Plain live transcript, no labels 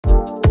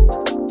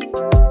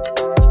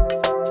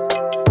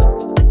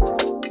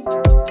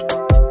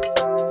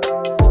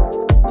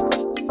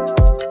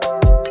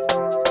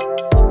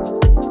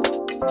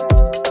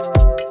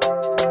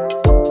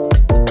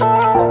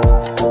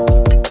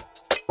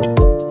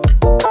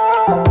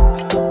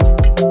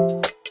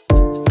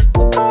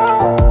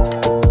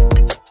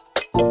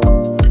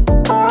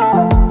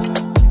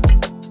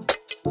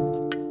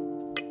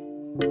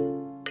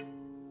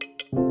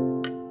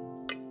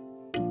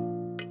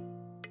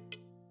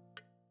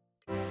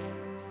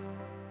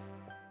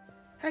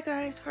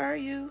Hi guys, how are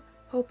you?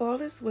 Hope all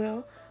is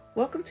well.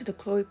 Welcome to the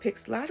Chloe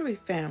Picks Lottery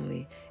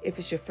family. If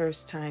it's your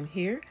first time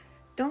here,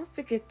 don't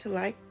forget to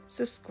like,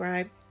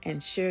 subscribe,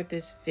 and share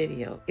this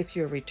video. If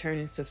you're a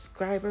returning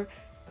subscriber,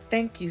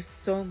 thank you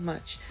so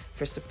much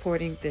for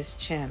supporting this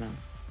channel.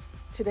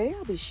 Today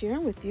I'll be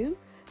sharing with you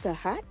the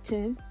Hot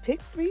 10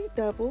 Pick 3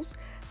 doubles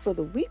for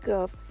the week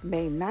of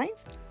May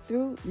 9th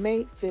through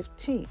May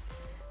 15th.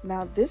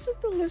 Now this is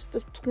the list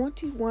of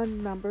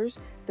 21 numbers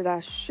that I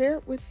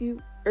shared with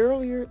you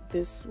earlier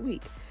this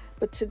week.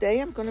 But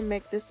today I'm going to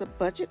make this a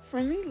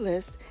budget-friendly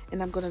list,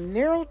 and I'm going to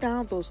narrow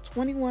down those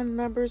 21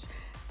 numbers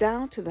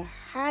down to the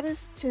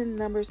hottest 10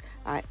 numbers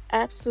I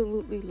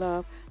absolutely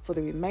love for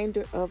the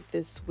remainder of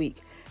this week.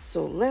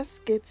 So let's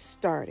get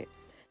started.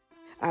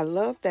 I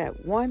love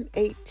that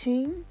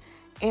 118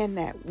 and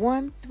that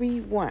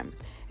 131.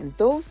 And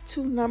those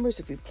two numbers,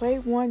 if you play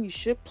one, you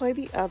should play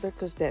the other,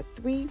 because that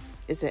 3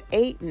 is an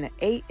 8 and the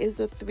 8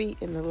 is a 3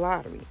 in the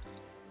lottery.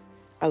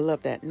 I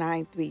love that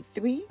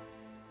 933.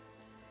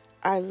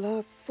 I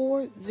love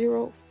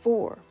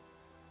 404.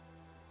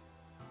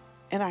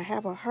 And I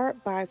have a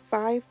heart by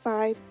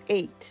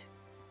 558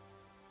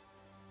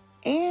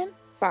 and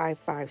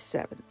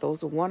 557.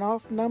 Those are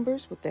one-off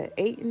numbers with that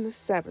 8 and the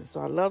 7.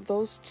 So I love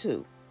those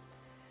two.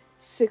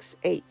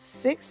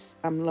 686,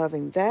 I'm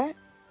loving that.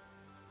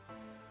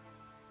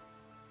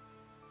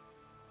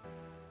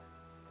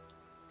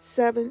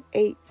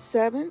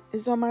 787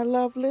 is on my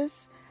love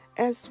list,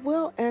 as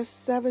well as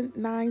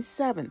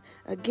 797.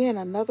 Again,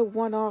 another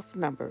one-off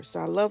number, so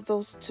I love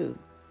those two.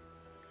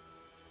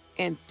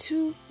 And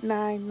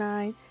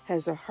 299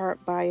 has a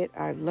heart by it.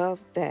 I love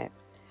that.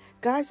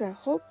 Guys, I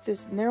hope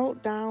this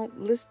narrowed down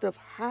list of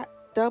hot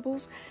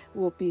doubles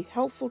will be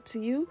helpful to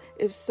you.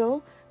 If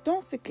so,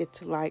 don't forget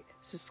to like,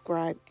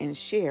 subscribe, and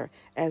share.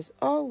 As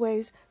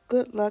always,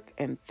 good luck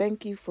and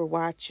thank you for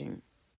watching.